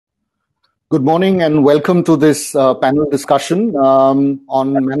Good morning and welcome to this panel discussion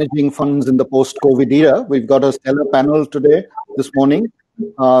on managing funds in the post-COVID era. We've got a stellar panel today, this morning,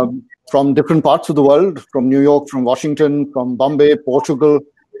 from different parts of the world, from New York, from Washington, from Bombay, Portugal.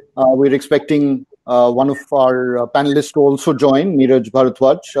 We're expecting one of our panelists to also join, Neeraj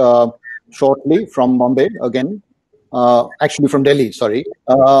Bharadwaj, shortly from Bombay again. Actually from Delhi, sorry.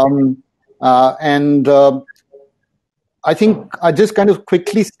 I think I just kind of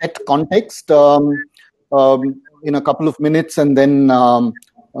quickly set context in a couple of minutes, and then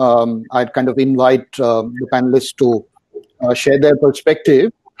I'd kind of invite the panelists to share their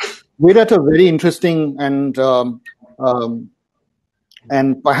perspective. We're at a very interesting and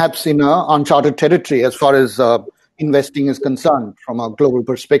perhaps in an uncharted territory as far as investing is concerned from a global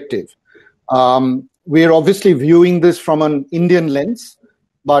perspective. We're obviously viewing this from an Indian lens,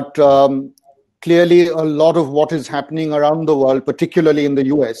 but clearly, a lot of what is happening around the world, particularly in the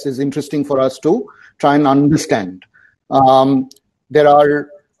US, is interesting for us to try and understand. There are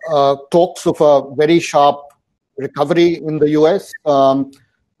talks of a very sharp recovery in the US,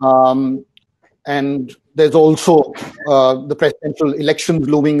 and there's also the presidential elections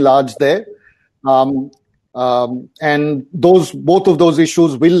looming large there. And both of those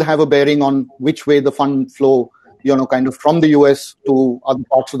issues will have a bearing on which way the fund flow, kind of from the US to other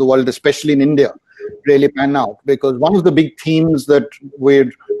parts of the world, especially in India, really pan out. Because one of the big themes that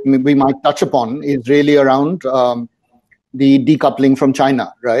we might touch upon is really around the decoupling from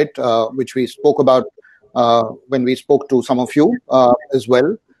China, right? Which we spoke about when we spoke to some of you as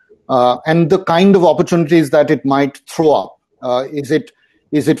well. And the kind of opportunities that it might throw up. Is it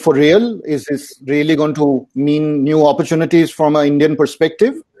for real? Is this really going to mean new opportunities from an Indian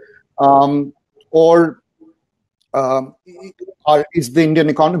perspective? Or is the Indian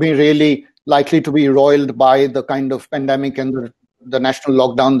economy really likely to be roiled by the kind of pandemic and the national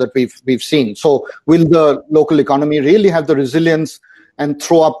lockdown that we've seen? So will the local economy really have the resilience and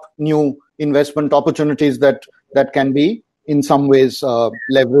throw up new investment opportunities that can be in some ways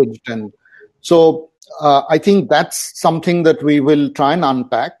leveraged? And so I think that's something that we will try and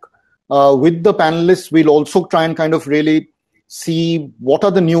unpack. With the panelists, we'll also try and kind of really see what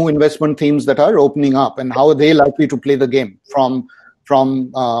are the new investment themes that are opening up and how are they likely to play the game from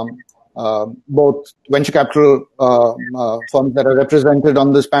both venture capital firms that are represented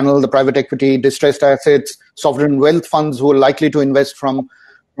on this panel, the private equity, distressed assets, sovereign wealth funds who are likely to invest from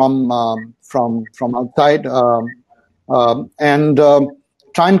outside, and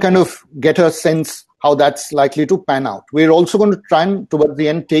try and kind of get a sense how that's likely to pan out. We're also going to try and towards the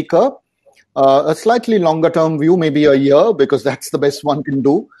end take a slightly longer term view, maybe a year, because that's the best one can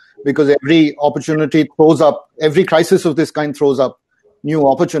do, because every opportunity throws up, every crisis of this kind throws up new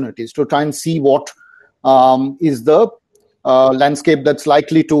opportunities to try and see what is the landscape that's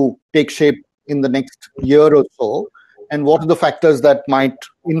likely to take shape in the next year or so, and what are the factors that might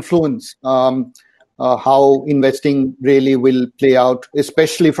influence how investing really will play out,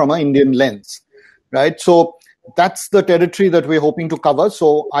 especially from an Indian lens, right? So that's the territory that we're hoping to cover.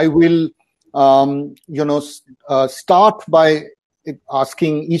 So I will start by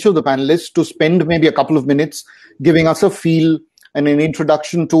asking each of the panelists to spend maybe a couple of minutes giving us a feel and an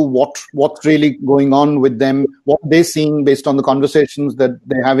introduction to what's really going on with them, what they're seeing based on the conversations that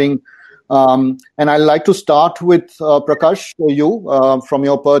they're having. And I'd like to start with Prakash, you from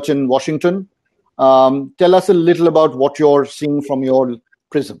your perch in Washington. Tell us a little about what you're seeing from your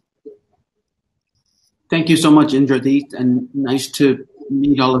prism. Thank you so much, Indrajit, and nice to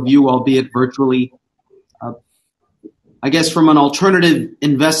meet all of you, albeit virtually. I guess from an alternative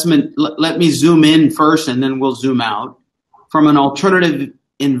investment, let me zoom in first and then we'll zoom out. From an alternative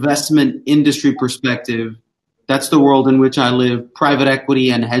investment industry perspective, that's the world in which I live, private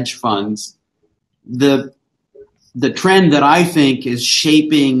equity and hedge funds. The trend that I think is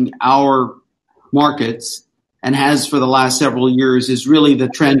shaping our markets and has for the last several years is really the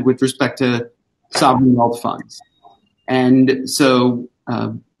trend with respect to sovereign wealth funds. And so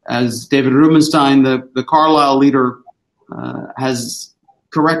as David Rubenstein, the Carlyle leader, has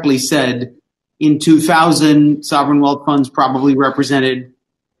correctly said, in 2000, sovereign wealth funds probably represented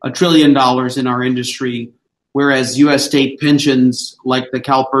 $1 trillion in our industry, whereas U.S. state pensions, like the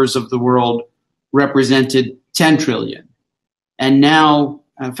CalPERS of the world, represented $10 trillion. And now,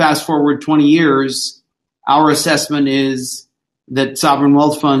 fast forward 20 years, our assessment is that sovereign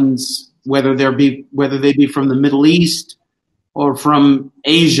wealth funds, whether they be from the Middle East or from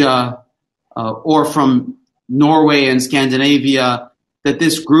Asia or from Norway and Scandinavia, that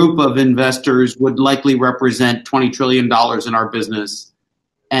this group of investors would likely represent $20 trillion in our business.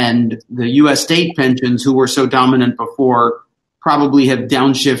 And the U.S. state pensions, who were so dominant before, probably have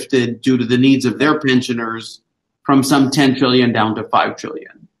downshifted due to the needs of their pensioners from some 10 trillion down to 5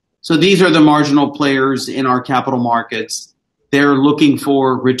 trillion. So these are the marginal players in our capital markets. They're looking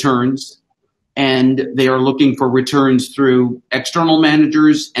for returns, and they are looking for returns through external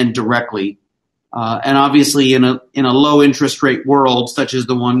managers and directly. And obviously in a low interest rate world, such as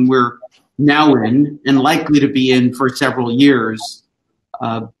the one we're now in and likely to be in for several years,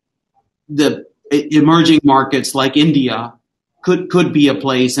 the emerging markets like India could be a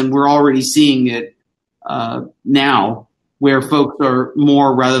place, and we're already seeing it now, where folks are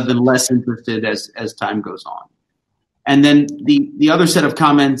more rather than less interested as time goes on. And then the other set of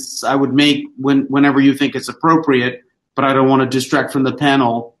comments I would make whenever you think it's appropriate, but I don't want to distract from the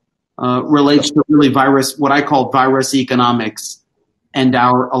panel, relates to really what I call virus economics and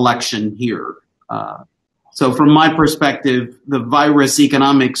our election here. So from my perspective, the virus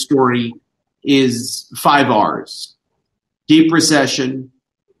economic story is 5 R's: deep recession,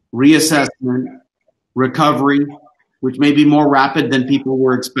 reassessment, recovery, which may be more rapid than people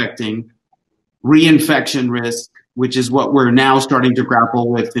were expecting, reinfection risk, which is what we're now starting to grapple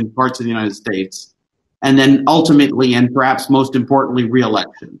with in parts of the United States, and then ultimately, and perhaps most importantly,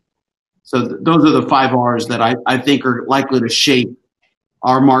 re-election. So those are the 5 R's that I think are likely to shape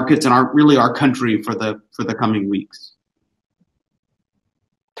our markets and our country for the coming weeks.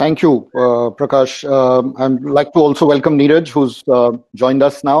 Thank you, Prakash. I'd like to also welcome Neeraj, who's joined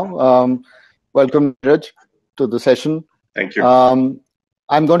us now. Welcome, Neeraj, to the session. Thank you.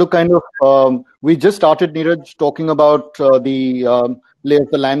 I'm going to we just started, Neeraj, talking about the lay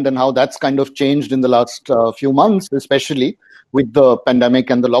of the land and how that's kind of changed in the last few months, especially with the pandemic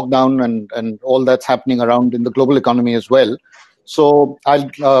and the lockdown and all that's happening around in the global economy as well. So I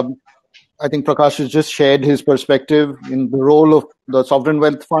think Prakash has just shared his perspective in the role of the sovereign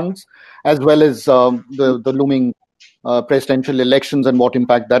wealth funds, as well as the looming presidential elections and what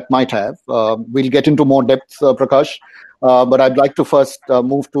impact that might have. We'll get into more depth, Prakash, but I'd like to first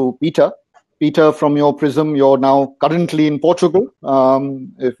move to Peter. Peter, from your prism, you're now currently in Portugal.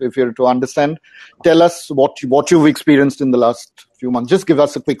 If you're to understand, tell us what you've experienced in the last few months. Just give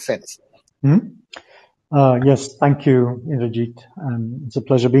us a quick sense. Yes, thank you, Indrajit. It's a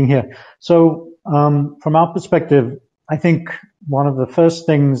pleasure being here. So from our perspective, I think one of the first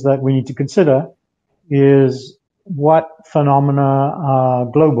things that we need to consider is what phenomena are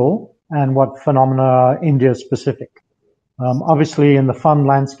global and what phenomena are India specific. Obviously, in the fund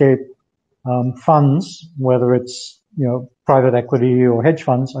landscape, funds, whether it's private equity or hedge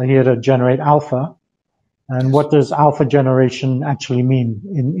funds, are here to generate alpha. And what does alpha generation actually mean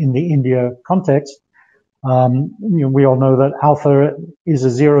in the India context? We all know that alpha is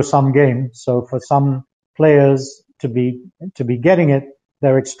a zero-sum game. So for some players to be getting it,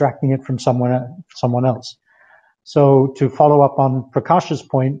 they're extracting it from someone else. So to follow up on Prakash's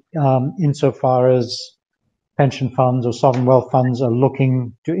point, insofar as pension funds or sovereign wealth funds are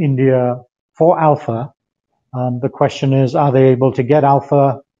looking to India for alpha, the question is, are they able to get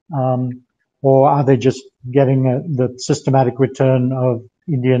alpha, or are they just getting the systematic return of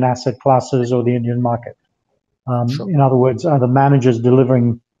Indian asset classes or the Indian market? Sure. In other words, are the managers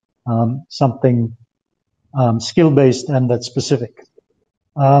delivering something skill-based and that's specific?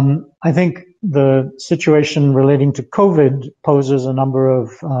 I think the situation relating to COVID poses a number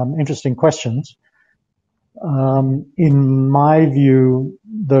of interesting questions. In my view,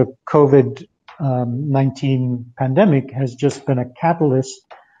 the COVID-19 pandemic has just been a catalyst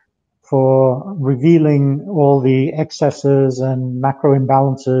for revealing all the excesses and macro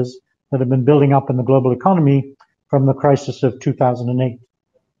imbalances that have been building up in the global economy from the crisis of 2008.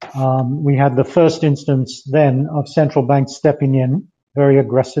 We had the first instance then of central banks stepping in very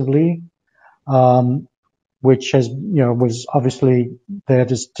aggressively, which was obviously there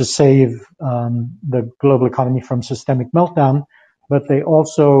to save the global economy from systemic meltdown, but they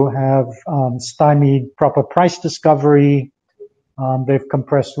also have stymied proper price discovery. They've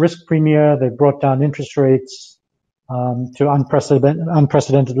compressed risk premia. They've brought down interest rates to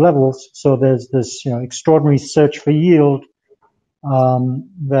unprecedented levels. So there's this extraordinary search for yield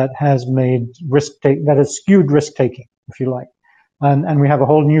that has made that has skewed risk taking, if you like, and we have a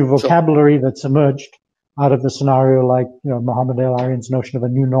whole new vocabulary that's emerged out of the scenario, like Muhammad El-Arian's notion of a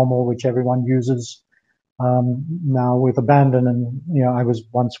new normal, which everyone uses now with abandon. And I was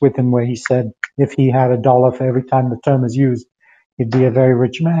once with him where he said if he had $1 for every time the term is used, he'd be a very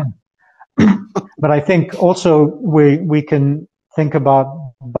rich man. But I think also we can think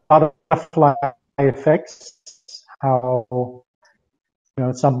about butterfly effects, how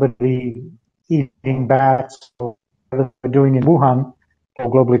somebody eating bats or whatever they're doing in Wuhan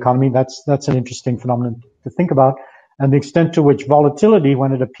or global economy. That's an interesting phenomenon to think about. and the extent to which volatility,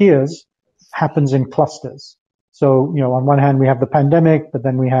 when it appears, happens in clusters. So, on one hand, we have the pandemic, but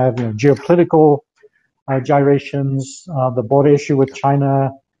then we have, geopolitical gyrations. The border issue with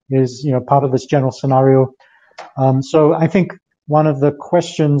China is, part of this general scenario. So I think one of the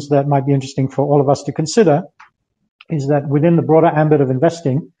questions that might be interesting for all of us to consider is that within the broader ambit of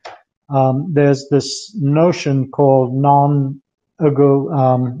investing, there's this notion called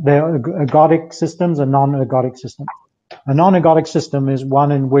ergodic systems and non-ergodic systems. A non-ergodic system is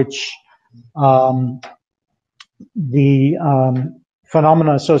one in which the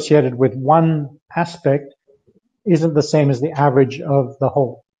phenomena associated with one aspect isn't the same as the average of the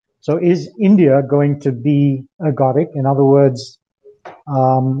whole. So is India going to be ergodic? In other words,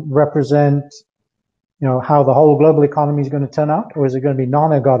 represent, how the whole global economy is going to turn out, or is it going to be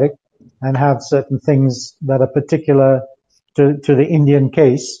non-ergodic and have certain things that are particular to the Indian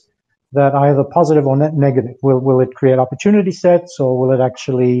case that are either positive or negative? Will it create opportunity sets, or will it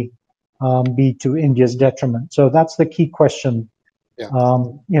actually be to India's detriment? So that's the key question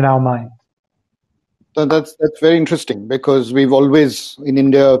in our mind. So that's very interesting, because we've always in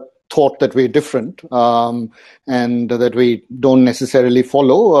India thought that we're different, and that we don't necessarily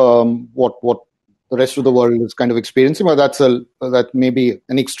follow what the rest of the world is kind of experiencing. But that may be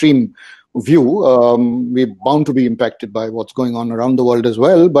an extreme view. We're bound to be impacted by what's going on around the world as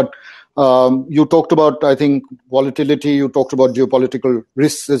well. But you talked about, I think, volatility. You talked about geopolitical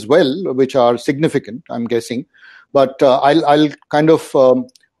risks as well, which are significant, I'm guessing. But I'll kind of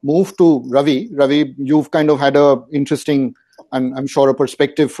move to Ravi. Ravi, you've kind of had a interesting, I'm sure, a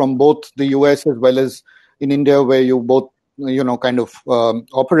perspective from both the US as well as in India, where you both, kind of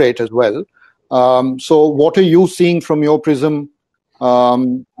operate as well. So what are you seeing from your prism,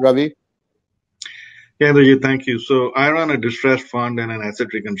 Ravi? Yeah, Indrajit, thank you. So I run a distressed fund and an asset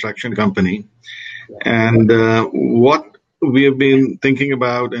reconstruction company. And what we have been thinking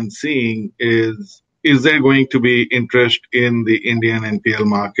about and seeing is there going to be interest in the Indian NPL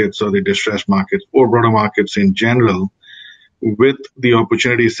markets or the distressed markets or broader markets in general with the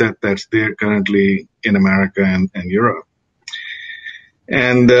opportunity set that's there currently in America and Europe?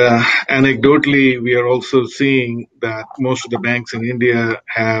 And anecdotally, we are also seeing that most of the banks in India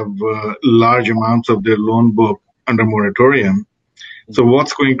have large amounts of their loan book under moratorium. So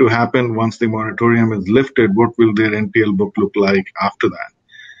what's going to happen once the moratorium is lifted? What will their NPL book look like after that?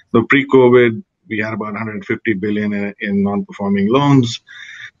 So pre-COVID, we had about 150 billion in non-performing loans.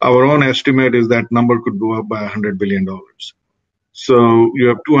 Our own estimate is that number could go up by $100 billion. So you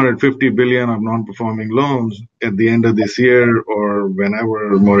have 250 billion of non-performing loans at the end of this year or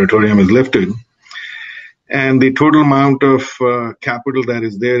whenever moratorium is lifted. And the total amount of capital that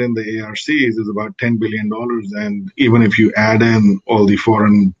is there in the ARCs is about $10 billion. And even if you add in all the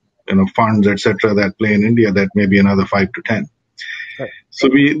foreign funds, etc., that play in India, that may be another 5 to 10. Right. So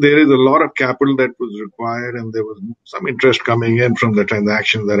there is a lot of capital that was required, and there was some interest coming in from the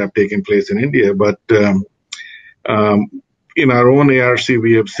transactions that have taken place in India. But in our own ARC,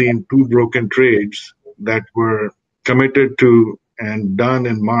 we have seen 2 broken trades that were committed to and done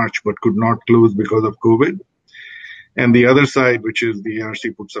in March, but could not close because of COVID. And the other side, which is the ARC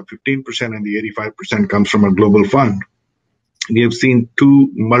puts up 15% and the 85% comes from a global fund. We have seen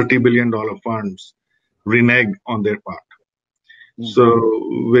 2 multi-billion-dollar funds renege on their part. So,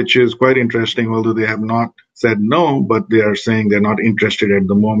 which is quite interesting, although they have not said no, but they are saying they're not interested at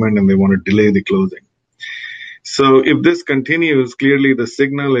the moment and they want to delay the closing. So if this continues, clearly the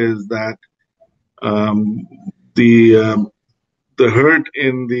signal is that the hurt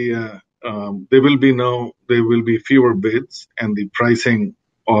in the there will be fewer bids, and the pricing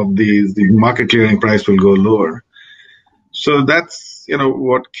of the market clearing price will go lower. So that's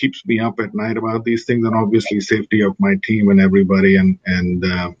what keeps me up at night about these things, and obviously safety of my team and everybody, and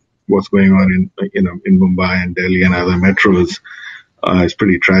what's going on in Mumbai and Delhi and other metros is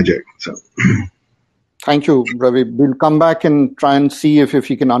pretty tragic. So. Thank you, Ravi. We'll come back and try and see if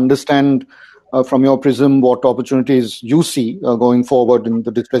you can understand from your prism what opportunities you see going forward in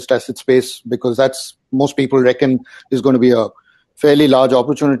the distressed asset space, because that's, most people reckon, is going to be a fairly large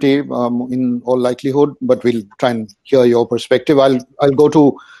opportunity in all likelihood. But we'll try and hear your perspective. I'll go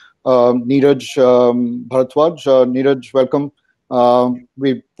to Neeraj Bharadwaj. Neeraj, welcome.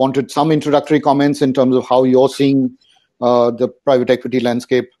 We wanted some introductory comments in terms of how you're seeing the private equity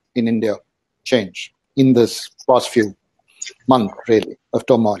landscape in India change in this past few months, really, of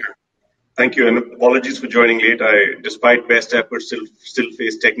turmoil. Thank you, and apologies for joining late. I, despite best efforts, still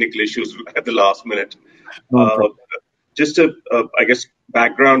face technical issues at the last minute. Just a, I guess,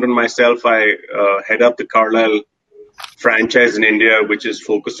 background on myself. I head up the Carlyle franchise in India, which is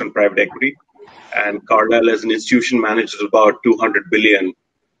focused on private equity. and Carlyle as an institution manages about 200 billion,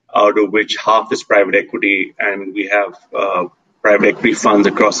 out of which half is private equity, and we have private equity funds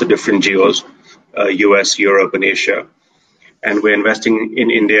across the different geos, US, Europe, and Asia. And we're investing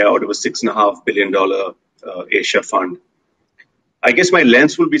in India out of a $6.5 billion Asia fund. I guess my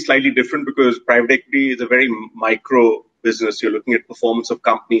lens will be slightly different because private equity is a very micro business. You're looking at performance of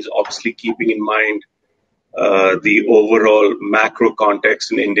companies, obviously keeping in mind the overall macro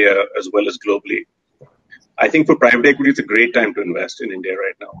context in India as well as globally. I think for private equity, it's a great time to invest in India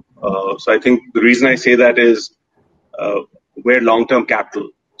right now. So I think the reason I say that is we're long-term capital.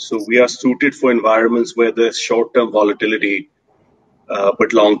 So we are suited for environments where there's short-term volatility,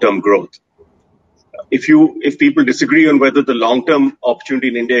 but long-term growth. If people disagree on whether the long-term opportunity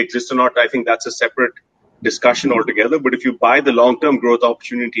in India exists or not, I think that's a separate discussion altogether. But if you buy the long-term growth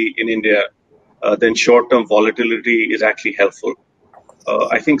opportunity in India, then short-term volatility is actually helpful.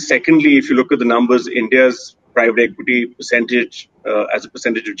 I think secondly, if you look at the numbers, India's private equity percentage as a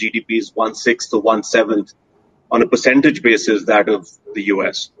percentage of GDP is 1/6 or 1/7 on a percentage basis that of the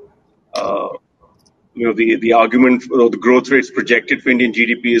US. The argument or the growth rates projected for Indian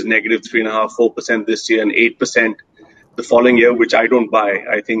GDP is negative 3.5%, 4% this year and 8% the following year, which I don't buy.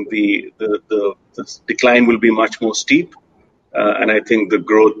 I think the decline will be much more steep, and I think the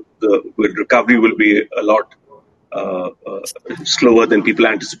recovery will be a lot slower than people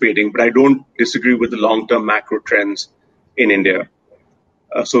are anticipating. But I don't disagree with the long-term macro trends in India.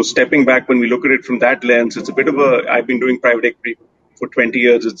 So stepping back, when we look at it from that lens, it's a bit of I've been doing private equity for 20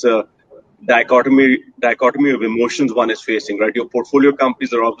 years. It's a dichotomy of emotions one is facing, right? Your portfolio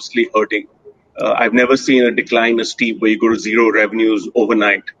companies are obviously hurting. I've never seen a decline as steep where you go to zero revenues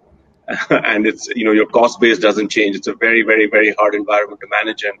overnight. And it's, your cost base doesn't change. It's a very, very, very hard environment to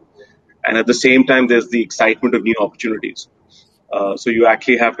manage in. And at the same time, there's the excitement of new opportunities. So you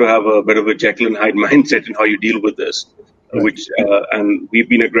actually have to have a bit of a Jekyll and Hyde mindset in how you deal with this, right. And we've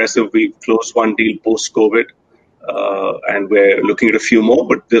been aggressive. We've closed one deal post-COVID, and we're looking at a few more.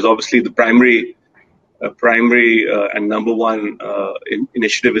 But there's obviously the primary and number one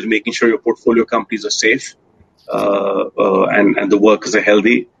initiative is making sure your portfolio companies are safe and the workers are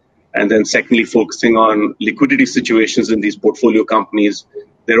healthy. And then secondly, focusing on liquidity situations in these portfolio companies.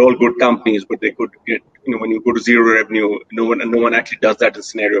 They're all good companies, but they could get, when you go to zero revenue, no one actually does that in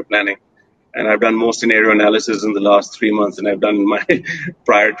scenario planning. And I've done more scenario analysis in the last 3 months than I've done in my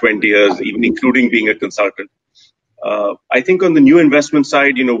prior 20 years, even including being a consultant. I think on the new investment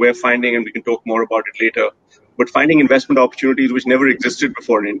side, we're finding, and we can talk more about it later, but finding investment opportunities which never existed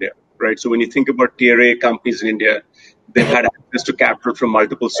before in India, right? So when you think about tier A companies in India, they've had access to capital from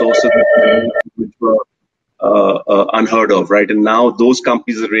multiple sources which were unheard of, right? And now those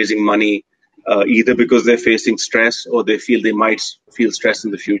companies are raising money either because they're facing stress or they feel they might feel stress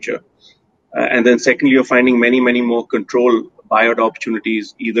in the future. And then secondly, you're finding many, many more control buyout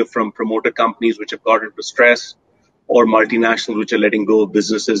opportunities, either from promoter companies which have got into stress or multinationals which are letting go of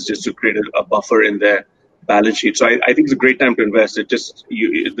businesses just to create a buffer in their balance sheet. So I think it's a great time to invest.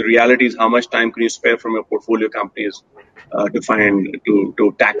 The reality is how much time can you spare from your portfolio companies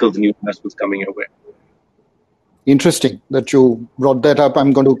to tackle the new investments coming your way. Interesting that you brought that up.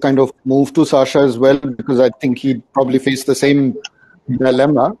 I'm going to kind of move to Sasha as well, because I think he'd probably face the same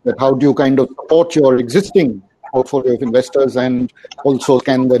dilemma, that how do you kind of support your existing portfolio of investors and also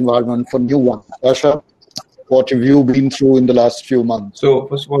scan the environment for new ones. Sasha, what have you been through in the last few months? So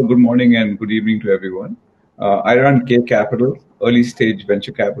first of all, good morning and good evening to everyone. I run K Capital, early stage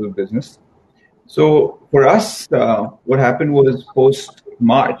venture capital business. So for us, what happened was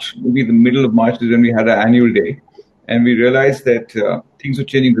post-March, maybe the middle of March is when we had our annual day. And we realized that things were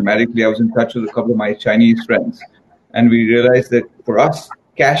changing dramatically. I was in touch with a couple of my Chinese friends. And we realized that for us,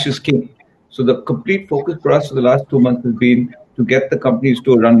 cash is king. So the complete focus for us for the last 2 months has been to get the companies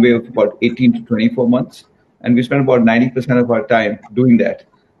to a runway of about 18 to 24 months. And we spent about 90% of our time doing that.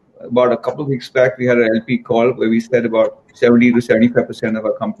 About a couple of weeks back, we had an LP call where we said about 70 to 75% of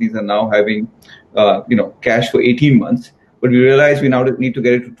our companies are now having, cash for 18 months. But we realized we now need to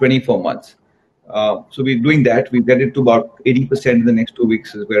get it to 24 months. So we're doing that. We get it to about 80% in the next 2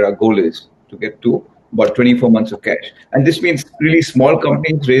 weeks is where our goal is, to get to about 24 months of cash. And this means really small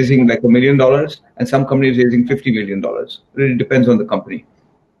companies raising like $1 million and some companies raising $50 million. It really depends on the company.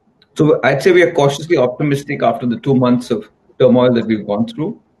 So I'd say we are cautiously optimistic after the 2 months of turmoil that we've gone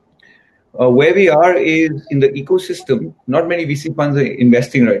through. Where we are is in the ecosystem. Not many VC funds are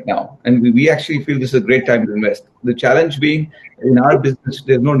investing right now. And we actually feel this is a great time to invest. The challenge being in our business,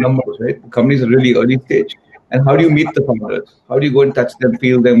 there's no numbers, right? The companies are really early stage. And how do you meet the founders? How do you go and touch them,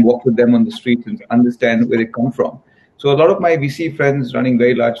 feel them, walk with them on the street and understand where they come from? So a lot of my VC friends running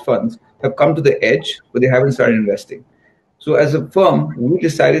very large funds have come to the edge, but they haven't started investing. So as a firm, we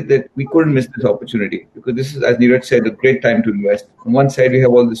decided that we couldn't miss this opportunity because this is, as Neeraj said, a great time to invest. On one side, we have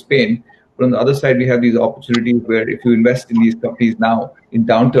all this pain, but on the other side, we have these opportunities where if you invest in these companies now in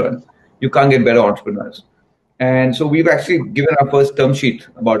downturn, you can't get better entrepreneurs. And so we've actually given our first term sheet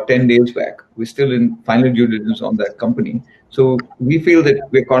about 10 days back. We're still in final due diligence on that company. So we feel that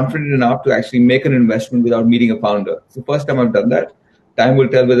we're confident enough to actually make an investment without meeting a founder. It's the first time I've done that. Time will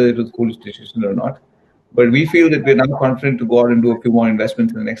tell whether it was a foolish decision or not. But we feel that we're now confident to go out and do a few more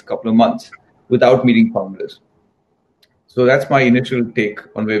investments in the next couple of months without meeting founders. So that's my initial take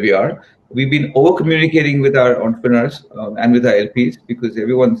on where we are. We've been over-communicating with our entrepreneurs and with our LPs because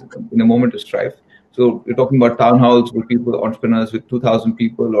everyone's in a moment of strife. So we're talking about town halls with people, entrepreneurs with 2,000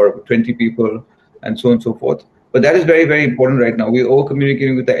 people or 20 people and so on and so forth. But that is very, very important right now. We're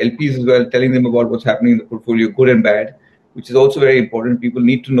over-communicating with the LPs as well, telling them about what's happening in the portfolio, good and bad, which is also very important. People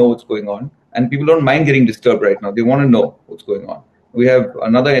need to know what's going on. And people don't mind getting disturbed right now. They want to know what's going on. We have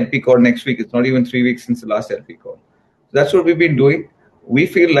another LP call next week. It's not even 3 weeks since the last LP call. So that's what we've been doing. We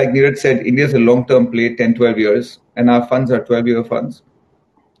feel, like Neeraj said, India is a long-term play, 10, 12 years, and our funds are 12-year funds.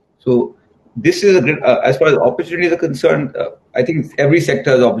 So this is a great, as far as opportunities are concerned, I think every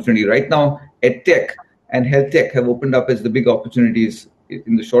sector has opportunity. Right now, EdTech and health tech have opened up as the big opportunities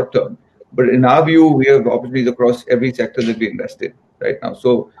in the short term. But in our view, we have opportunities across every sector that we invest in right now.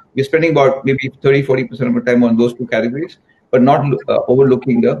 So we're spending about maybe 30, 40% of our time on those two categories, but not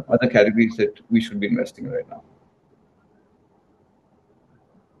overlooking the other categories that we should be investing in right now.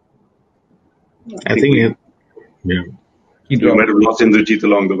 I think yeah. You might have lost Indrajit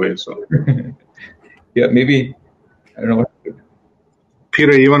along the way. So yeah, maybe, I don't know what.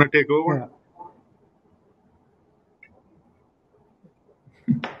 Peter, you want to take over?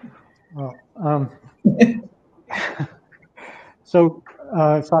 Yeah. Well, so,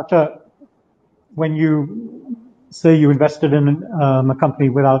 Sasha, when you say you invested in a company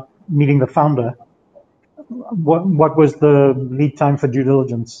without meeting the founder, what was the lead time for due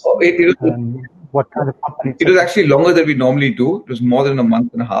diligence? And what kind of company? It was actually longer than we normally do. It was more than a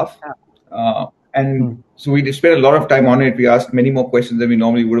month and a half. So we spent a lot of time on it. We asked many more questions than we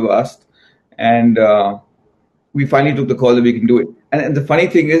normally would have asked. And we finally took the call that we can do it. And the funny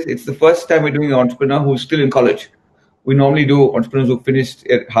thing is, it's the first time we're doing an entrepreneur who's still in college. We normally do entrepreneurs who finished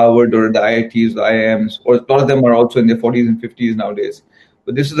at Howard or the IITs, the IIMs, or a lot of them are also in their 40s and 50s nowadays.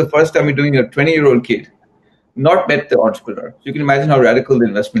 But this is the first time we're doing a 20-year-old kid, not met the entrepreneur. So you can imagine how radical the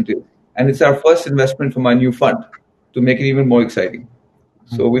investment is. And it's our first investment from our new fund to make it even more exciting.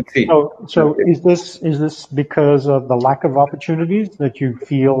 So we'll see. So is this because of the lack of opportunities that you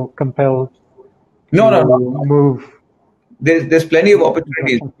feel compelled to move? There's plenty of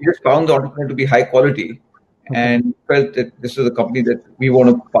opportunities. We just found the entrepreneur to be high quality and felt that this is a company that we want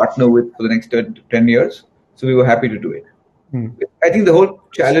to partner with for the next 10 years. So we were happy to do it. I think the whole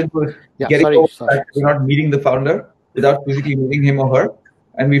challenge was getting over that we're not meeting the founder without physically meeting him or her,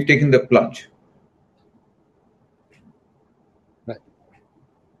 and we've taken the plunge.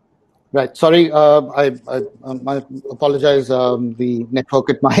 Right. Sorry, I apologize. The network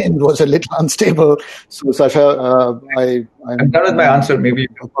at my end was a little unstable. So, Sasha, I'm done with my answer. Maybe you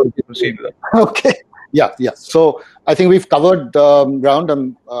can proceed with that. Okay. Yeah. So I think we've covered ground,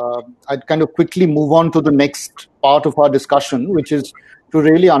 and I'd kind of quickly move on to the next part of our discussion, which is to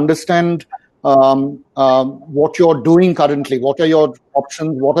really understand what you're doing currently. What are your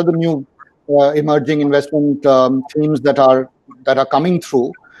options? What are the new emerging investment themes that are coming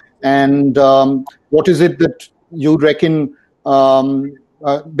through? And what is it that you reckon,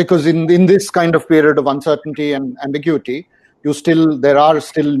 because in this kind of period of uncertainty and ambiguity, there are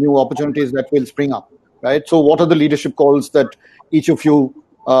still new opportunities that will spring up, right? So what are the leadership calls that each of you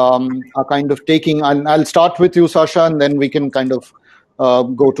are kind of taking? And I'll start with you, Sasha, and then we can kind of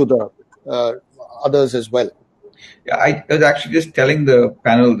go to the others as well. Yeah, I was actually just telling the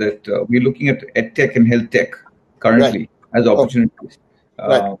panel that we're looking at EdTech and health tech currently as opportunities.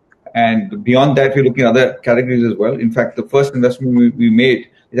 And beyond that, we're looking at other categories as well. In fact, the first investment we made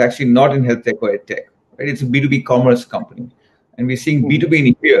is actually not in health tech or ed tech. Right? It's a B2B commerce company. And we're seeing B2B in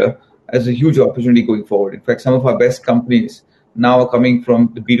India as a huge opportunity going forward. In fact, some of our best companies now are coming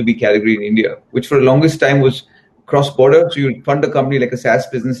from the B2B category in India, which for the longest time was cross-border. So you fund a company like a SaaS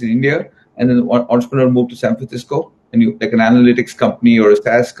business in India, and then the entrepreneur moved to San Francisco, and you like an analytics company or a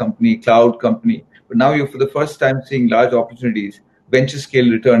SaaS company, cloud company. But now you're for the first time seeing large opportunities, venture scale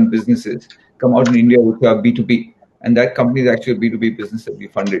return businesses come out in India which are B2B. And that company is actually a B2B business that we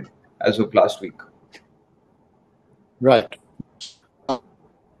funded as of last week. Right.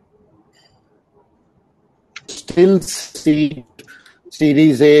 still seed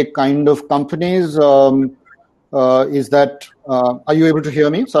Series A kind of companies? Is that? Are you able to hear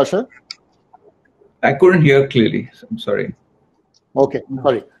me, Sasha? I couldn't hear clearly. I'm sorry. Okay,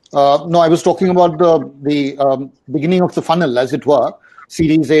 sorry. No, I was talking about the beginning of the funnel, as it were,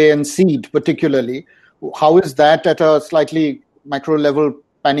 Series A and seed particularly. How is that at a slightly micro level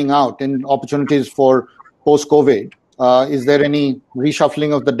panning out in opportunities for post-COVID? Is there any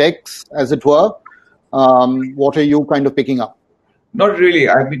reshuffling of the decks, as it were? What are you kind of picking up? Not really.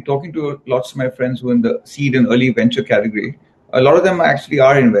 I've been talking to lots of my friends who are in the seed and early venture category. A lot of them actually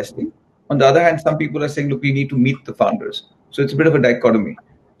are investing. On the other hand, some people are saying, look, we need to meet the founders. So it's a bit of a dichotomy.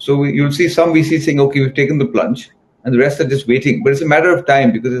 So you'll see some VCs saying, okay, we've taken the plunge, and the rest are just waiting. But it's a matter of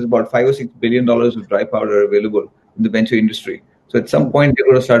time because there's about $5 or $6 billion of dry powder available in the venture industry. So at some point, they're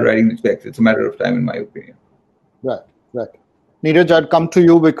going to start writing the checks. It's a matter of time, in my opinion. Right. Neeraj, I'd come to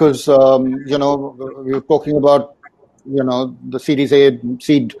you because, we were talking about, the Series A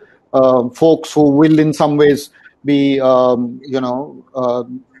seed folks who will in some ways be, the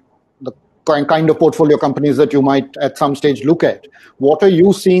kind of portfolio companies that you might at some stage look at. What are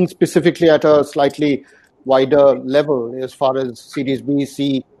you seeing specifically at a slightly wider level as far as Series B,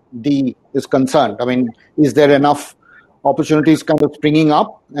 C, D is concerned? I mean, is there enough opportunities kind of springing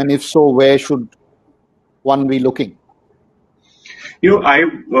up? And if so, where should one be looking?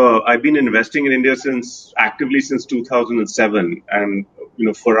 I've been investing in India actively since 2007, and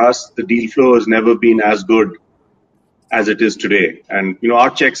for us, the deal flow has never been as good as it is today. And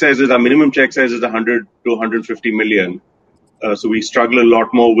our minimum check size is 100 to 150 million. So we struggle a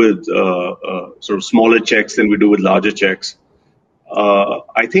lot more with sort of smaller checks than we do with larger checks.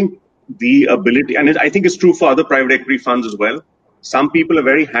 I think the ability, and I think it's true for other private equity funds as well. Some people are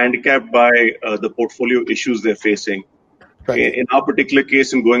very handicapped by the portfolio issues they're facing. Right. In our particular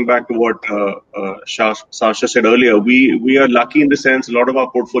case, and going back to what Sasha said earlier, we are lucky in the sense a lot of our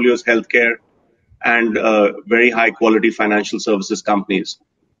portfolio is healthcare and very high quality financial services companies.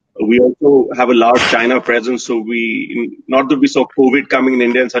 We also have a large China presence, so not that we saw COVID coming in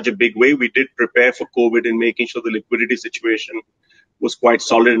India in such a big way, we did prepare for COVID in making sure the liquidity situation was quite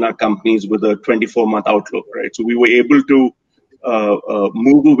solid in our companies with a 24-month outlook, right? So we were able to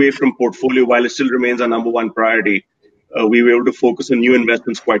move away from portfolio while it still remains our number one priority. We were able to focus on new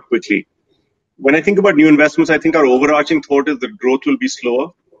investments quite quickly. When I think about new investments, I think our overarching thought is that growth will be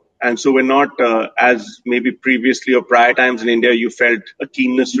slower. And so we're not, as maybe previously or prior times in India, you felt a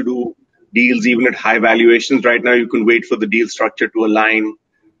keenness to do deals even at high valuations. Right now, you can wait for the deal structure to align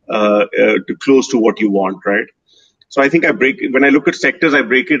to close to what you want, right? So I think when I look at sectors, I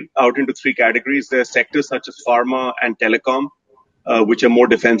break it out into three categories. There are sectors such as pharma and telecom, which are more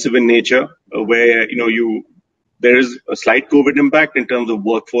defensive in nature, where, there is a slight COVID impact in terms of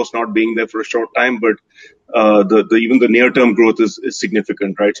workforce not being there for a short time, but even the near-term growth is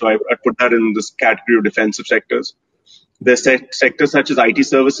significant, right? So I put that in this category of defensive sectors. There's sectors such as IT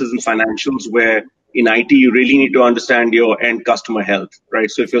services and financials, where in IT you really need to understand your end customer health,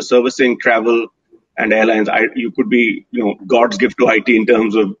 right? So if you're servicing travel and airlines, you could be, God's gift to IT in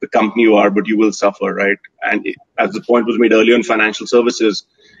terms of the company you are, but you will suffer, right? And as the point was made earlier in financial services,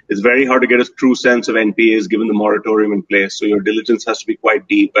 it's very hard to get a true sense of NPAs given the moratorium in place. So your diligence has to be quite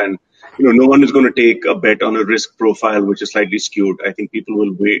deep, and no one is going to take a bet on a risk profile which is slightly skewed. I think people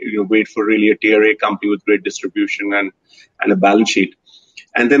will wait for really a tier A company with great distribution and a balance sheet.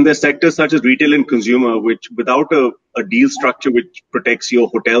 And then there's sectors such as retail and consumer, which without a deal structure which protects your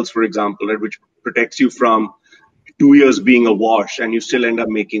hotels, for example, right, which protects you from 2 years being a wash and you still end up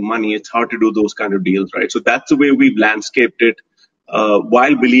making money, it's hard to do those kind of deals, right? So that's the way we've landscaped it.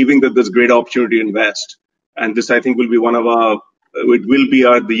 While believing that there's great opportunity to invest. And this, I think, will be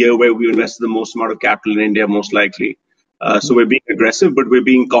the year where we invest the most amount of capital in India, most likely. So we're being aggressive, but we're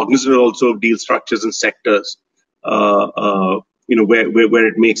being cognizant also of deal structures and sectors, where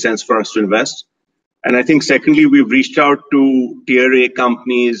it makes sense for us to invest. And I think, secondly, we've reached out to tier A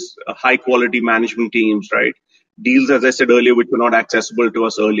companies, high quality management teams, right? Deals, as I said earlier, which were not accessible to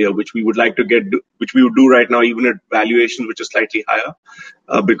us earlier, which we would like to which we would do right now, even at valuations which are slightly higher,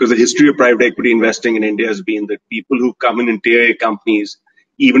 because the history of private equity investing in India has been that people who come in tier A companies,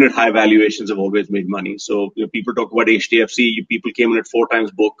 even at high valuations, have always made money. So people talk about HDFC, people came in at 4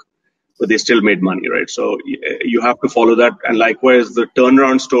 times book, but they still made money, right? So you have to follow that. And likewise, the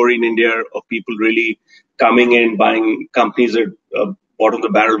turnaround story in India of people really coming in, buying companies at bottom of the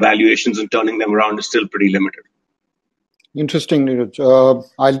barrel valuations and turning them around is still pretty limited. Interesting, Neeraj.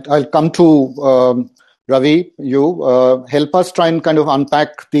 I'll come to Ravi. You help us try and kind of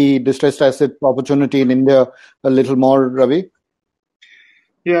unpack the distressed asset opportunity in India a little more, Ravi.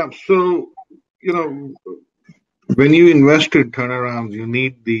 Yeah. So when you invest in turnarounds, you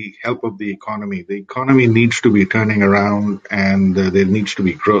need the help of the economy. The economy needs to be turning around, and there needs to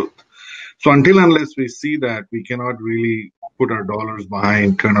be growth. So unless we see that, we cannot really put our dollars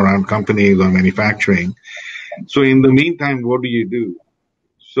behind turnaround companies or manufacturing. So in the meantime, what do you do?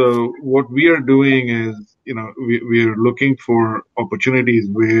 So what we are doing is, we are looking for opportunities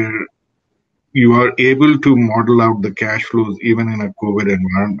where you are able to model out the cash flows even in a COVID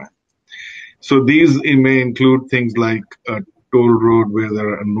environment. So these may include things like a toll road where there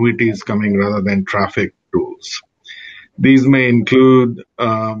are annuities coming rather than traffic tolls. These may include,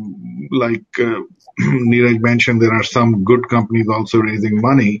 Neeraj mentioned, there are some good companies also raising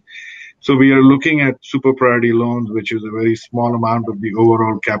money. So we are looking at super priority loans, which is a very small amount of the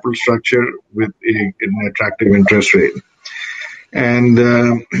overall capital structure with an attractive interest rate.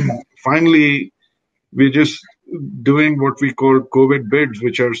 And finally, we're just doing what we call COVID bids,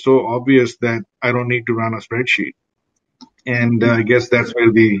 which are so obvious that I don't need to run a spreadsheet. And I guess that's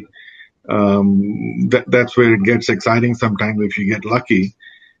where that's where it gets exciting sometimes if you get lucky,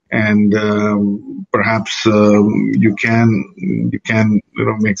 and perhaps you can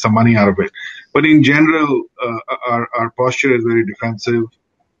make some money out of it. But in general, our posture is very defensive,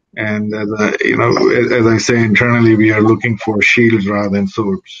 and as I say internally, we are looking for shields rather than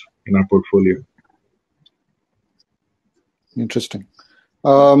swords in our portfolio. Interesting.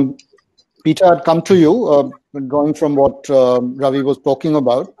 Peter, I'd come to you, going from what Ravi was talking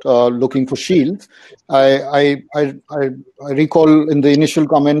about, looking for shields. I recall in the initial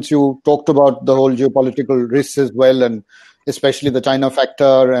comments you talked about the whole geopolitical risks as well, and especially the China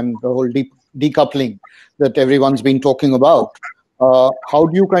factor and the whole decoupling that everyone's been talking about. How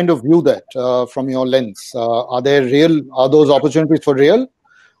do you kind of view that from your lens? Are those opportunities for real?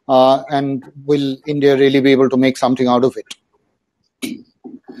 And will India really be able to make something out of it?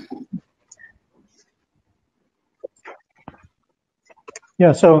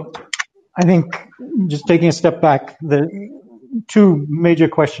 Yeah, so I think just taking a step back, the two major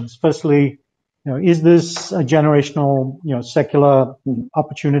questions. Firstly, is this a generational, secular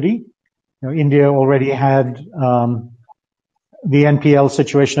opportunity? India already had the NPL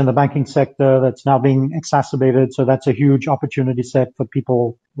situation in the banking sector that's now being exacerbated, so that's a huge opportunity set for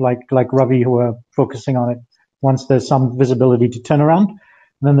people like Ravi who are focusing on it once there's some visibility to turn around. And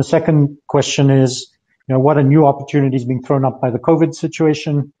then the second question is, what are new opportunities being thrown up by the COVID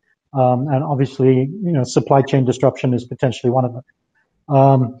situation? And obviously, supply chain disruption is potentially one of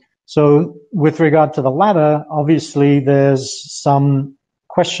them. So with regard to the latter, obviously there's some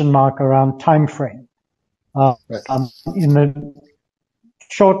question mark around time frame. In the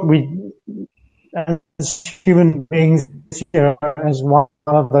short, we as human beings, as one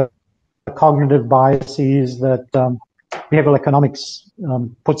of the cognitive biases that behavioral economics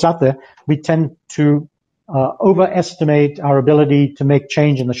puts out there, we tend to overestimate our ability to make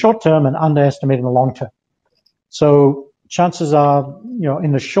change in the short term and underestimate in the long term. So chances are,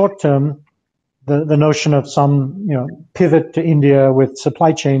 in the short term, the notion of some, pivot to India with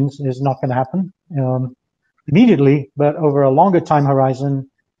supply chains is not going to happen immediately, but over a longer time horizon,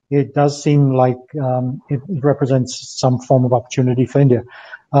 it does seem like it represents some form of opportunity for India.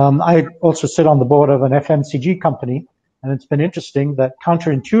 I also sit on the board of an FMCG company, and it's been interesting that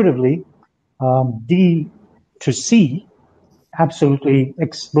counterintuitively, D2C absolutely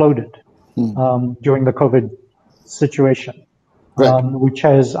exploded during the COVID situation, which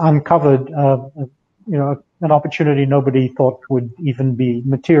has uncovered an opportunity nobody thought would even be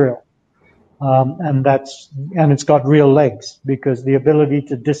material. And it's got real legs because the ability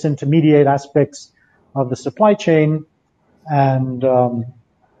to disintermediate aspects of the supply chain and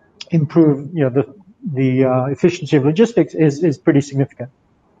improve, the efficiency of logistics is pretty significant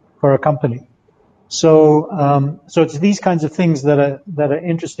for a company. So it's these kinds of things that are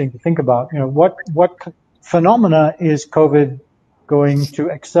interesting to think about. What phenomena is COVID going to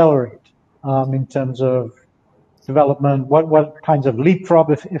accelerate in terms of development? What kinds of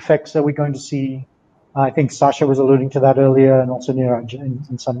leapfrog effects are we going to see? I think Sasha was alluding to that earlier, and also Neeraj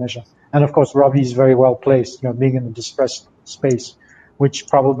in some measure. And of course, Ravi is very well placed, being in the distressed space, which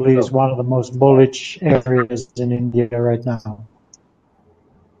probably is one of the most bullish areas in India right now.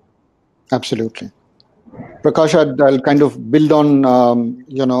 Absolutely. Prakash, I'll kind of build on,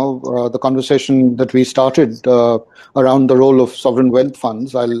 the conversation that we started around the role of sovereign wealth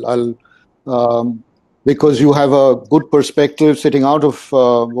funds. Because you have a good perspective sitting out of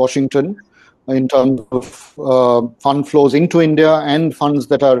Washington in terms of fund flows into India and funds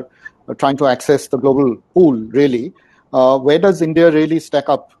that are trying to access the global pool, really. Where does India really stack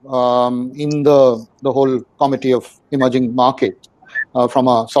up in the whole committee of emerging markets from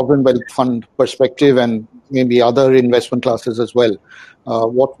a sovereign wealth fund perspective? And, maybe other investment classes as well.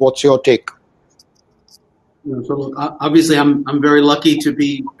 What's your take? So obviously, I'm very lucky to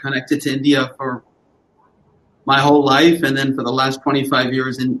be connected to India for my whole life, and then for the last 25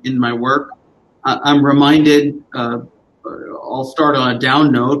 years in my work. I'm reminded. I'll start on a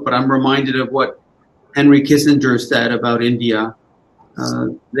down note, but I'm reminded of what Henry Kissinger said about India.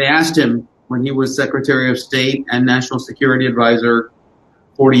 They asked him when he was Secretary of State and National Security Advisor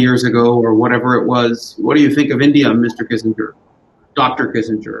 40 years ago or whatever it was, what do you think of India, Mr. Kissinger, Dr.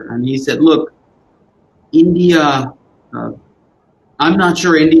 Kissinger? And he said, look, India, I'm not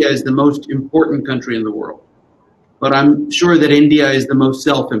sure India is the most important country in the world, but I'm sure that India is the most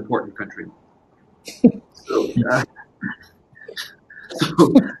self-important country. So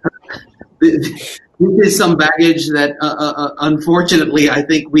this is some baggage that, unfortunately, I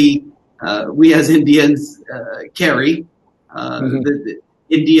think we as Indians carry.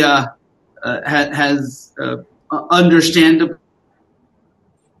 India has understandable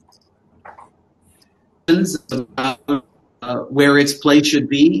about where its place should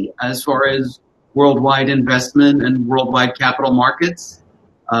be as far as worldwide investment and worldwide capital markets.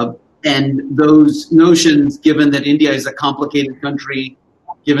 And those notions, given that India is a complicated country,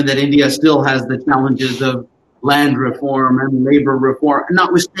 given that India still has the challenges of land reform and labor reform,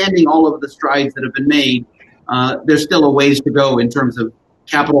 notwithstanding all of the strides that have been made, there's still a ways to go in terms of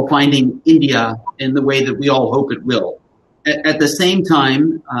capital finding India in the way that we all hope it will. At the same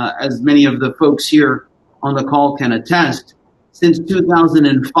time, as many of the folks here on the call can attest, since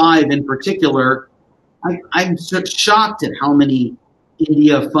 2005 in particular, I'm shocked at how many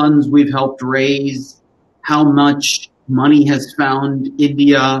India funds we've helped raise, how much money has found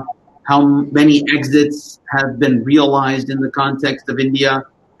India, how many exits have been realized in the context of India,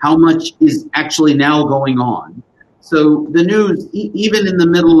 how much is actually now going on. So the news, even in the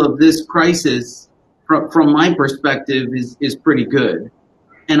middle of this crisis, from my perspective, is pretty good.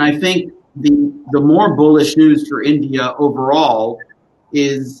 And I think the more bullish news for India overall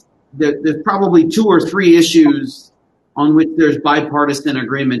is that there's probably 2 or 3 issues on which there's bipartisan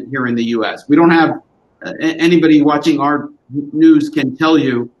agreement here in the U.S. We don't have anybody watching our news can tell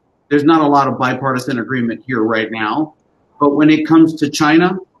you there's not a lot of bipartisan agreement here right now. But when it comes to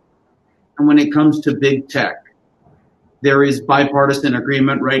China and when it comes to big tech, there is bipartisan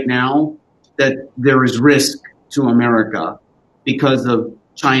agreement right now that there is risk to America because of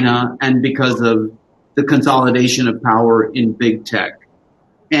China and because of the consolidation of power in big tech.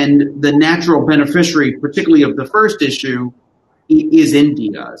 And the natural beneficiary, particularly of the first issue, is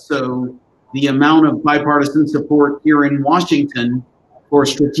India. So the amount of bipartisan support here in Washington for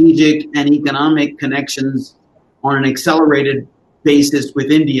strategic and economic connections on an accelerated basis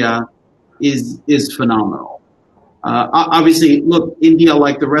with India is phenomenal. Obviously, look, India,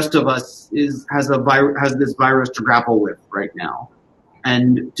 like the rest of us, has this virus to grapple with right now,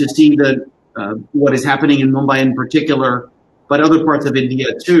 and to see that what is happening in Mumbai in particular, but other parts of India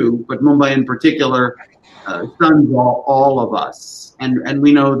too, but Mumbai in particular, stuns all of us, and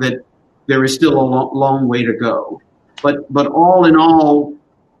we know that there is still a long way to go. But all in all,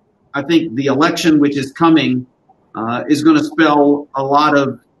 I think the election which is coming is going to spell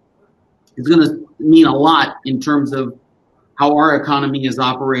it's going to mean a lot in terms of how our economy is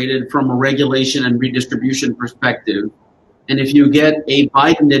operated from a regulation and redistribution perspective. And if you get a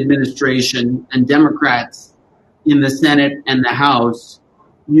Biden administration and Democrats in the Senate and the House,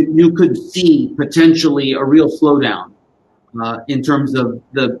 you could see potentially a real slowdown in terms of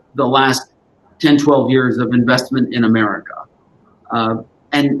the last 10, 12 years of investment in America.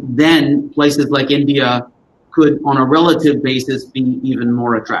 And then places like India could, on a relative basis, be even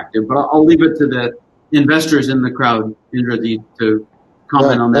more attractive. But I'll leave it to the investors in the crowd, Indrajit, to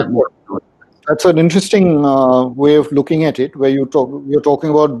comment on that more. That's an interesting way of looking at it, where you're talking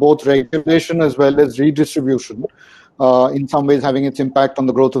about both regulation as well as redistribution, in some ways having its impact on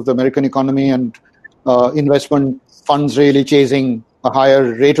the growth of the American economy, and investment funds really chasing a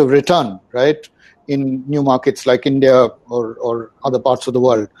higher rate of return, right, in new markets like India or other parts of the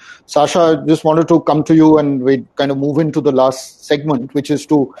world. Sasha, I just wanted to come to you, and we kind of move into the last segment, which is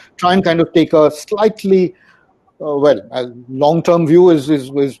to try and kind of take a slightly, long-term view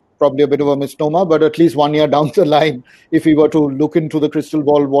is probably a bit of a misnomer, but at least 1 year down the line, if we were to look into the crystal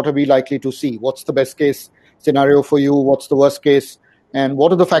ball, what are we likely to see? What's the best case scenario for you? What's the worst case? And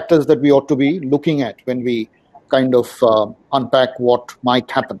what are the factors that we ought to be looking at when we kind of unpack what might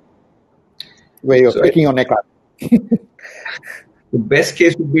happen? Where you're picking your neck up. The best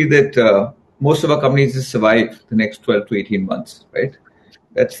case would be that most of our companies just survive the next 12 to 18 months, right?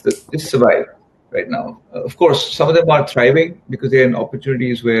 Just survive right now. Of course, some of them are thriving because they're in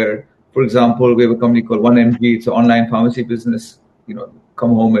opportunities where For example, we have a company called 1MG. It's an online pharmacy business.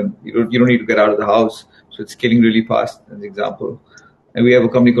 Come home and you don't need to get out of the house. So it's scaling really fast, as an example. And we have a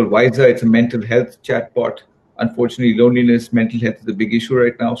company called Wiser. It's a mental health chatbot. Unfortunately, loneliness, mental health is a big issue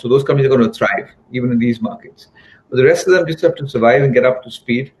right now. So those companies are going to thrive, even in these markets. But the rest of them just have to survive and get up to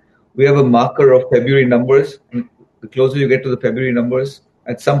speed. We have a marker of February numbers. And the closer you get to the February numbers,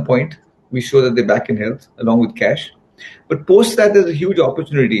 at some point, we show that they're back in health, along with cash. But post that, there's a huge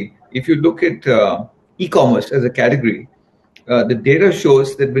opportunity. If you look at e-commerce as a category, the data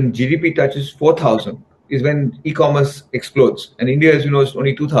shows that when GDP touches 4,000 is when e-commerce explodes. And India, as you know, is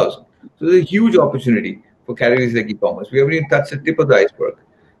only 2,000. So there's a huge opportunity for categories like e-commerce. We haven't even touched the tip of the iceberg.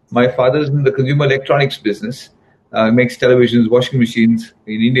 My father's in the consumer electronics business, makes televisions, washing machines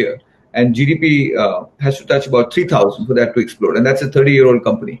in India. And GDP has to touch about 3,000 for that to explode. And that's a 30-year-old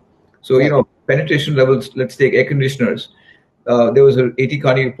company. So, penetration levels, let's take air conditioners. There was an AT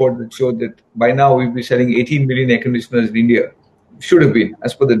Kearney report that showed that by now we'll be selling 18 million air conditioners in India. Should have been,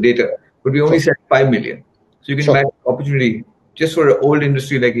 as per the data. But we only sell 5 million. So you can imagine the opportunity just for an old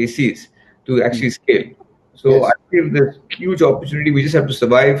industry like ACs to actually scale. So I feel there's huge opportunity. We just have to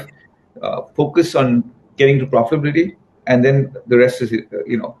survive, focus on getting to profitability, and then the rest is,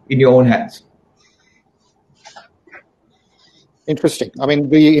 in your own hands. Interesting. I mean,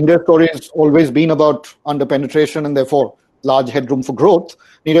 the India story has always been about under-penetration and therefore large headroom for growth.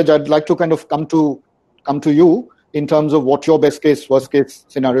 Neeraj, I'd like to kind of come to you in terms of what your best case, worst case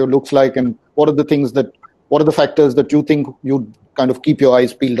scenario looks like, and what are the factors that you think you'd kind of keep your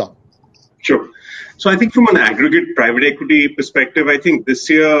eyes peeled on? Sure. So I think from an aggregate private equity perspective, I think this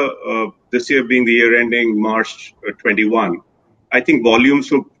year being the year ending March 21, I think volumes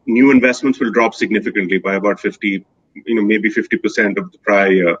for new investments will drop significantly by about 50, maybe 50% of the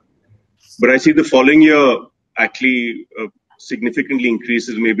prior year. But I see the following year actually significantly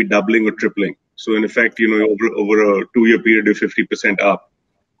increases, maybe doubling or tripling. So in effect, over a 2-year period of 50% up.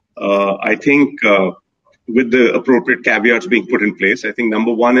 I think with the appropriate caveats being put in place, I think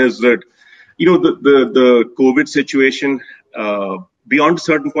number one is that the COVID situation, beyond a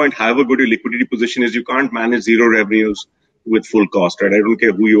certain point, however good your liquidity position is, you can't manage zero revenues with full cost, right? I don't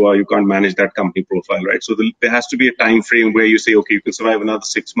care who you are, you can't manage that company profile, right? So there has to be a time frame where you say, okay, you can survive another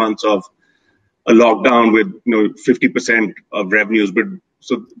 6 months of a lockdown with 50% of revenues. But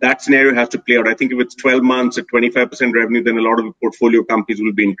so that scenario has to play out. I think if it's 12 months at 25% revenue, then a lot of the portfolio companies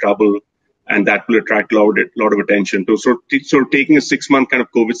will be in trouble, and that will attract a lot of attention. So taking a 6-month kind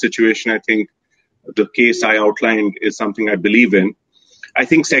of COVID situation, I think the case I outlined is something I believe in. I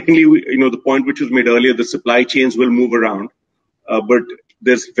think secondly, the point which was made earlier, the supply chains will move around, but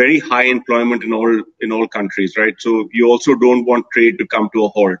there's very high employment in all countries, right? So you also don't want trade to come to a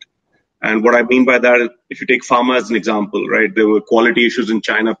halt. And what I mean by that is, if you take pharma as an example, right, there were quality issues in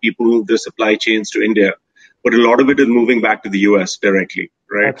China, people moved their supply chains to India, but a lot of it is moving back to the US directly,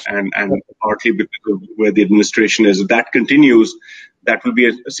 right? And partly because of where the administration is. If that continues, that will be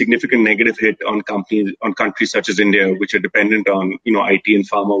a significant negative hit on countries such as India, which are dependent on, IT and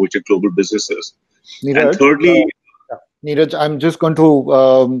pharma, which are global businesses. Neeraj, and thirdly, Neeraj, I'm just going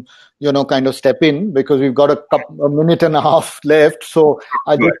to, kind of step in because we've got a minute and a half left. So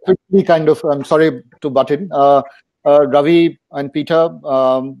I just quickly I'm sorry to butt in. Ravi and Peter,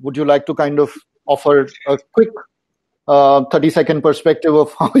 would you like to kind of offer a quick 30-second perspective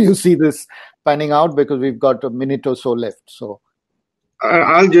of how you see this panning out, because we've got a minute or so left. So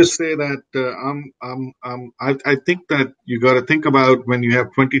I'll just say that I think that you got to think about when you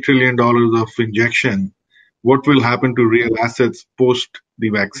have $20 trillion of injection, what will happen to real assets post the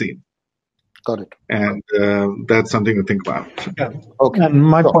vaccine. Got it. And that's something to think about. Yeah. Okay. And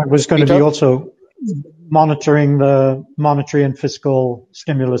my point was going to be also monitoring the monetary and fiscal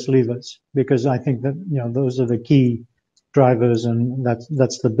stimulus levers, because I think that those are the key drivers, and that's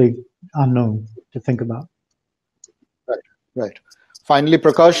the big unknown to think about. Right. Finally,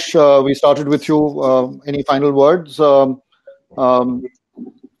 Prakash, we started with you. Any final words? No,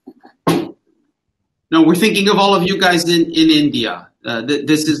 we're thinking of all of you guys in India.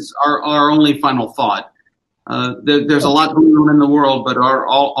 This is our only final thought. There's a lot going on in the world, but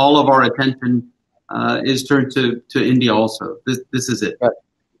all of our attention is turned to India also. This is it. Right.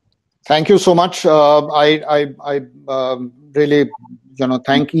 Thank you so much. I really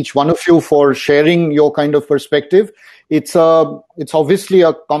thank each one of you for sharing your kind of perspective. It's obviously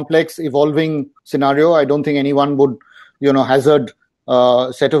a complex, evolving scenario. I don't think anyone would hazard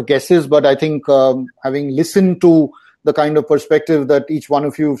set of guesses, but I think having listened to the kind of perspective that each one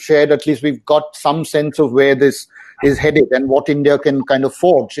of you shared, at least we've got some sense of where this is headed and what India can kind of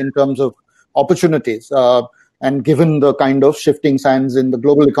forge in terms of opportunities. and given the kind of shifting sands in the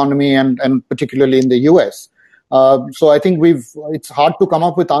global economy and particularly in the US. So I think it's hard to come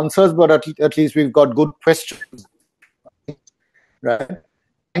up with answers, but at least we've got good questions. Right.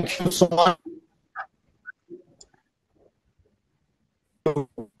 Thank you so much.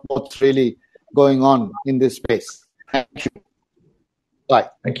 What's really going on in this space. Thank you. Bye.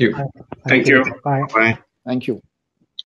 Thank you. Thank you. Bye. Bye. Thank you.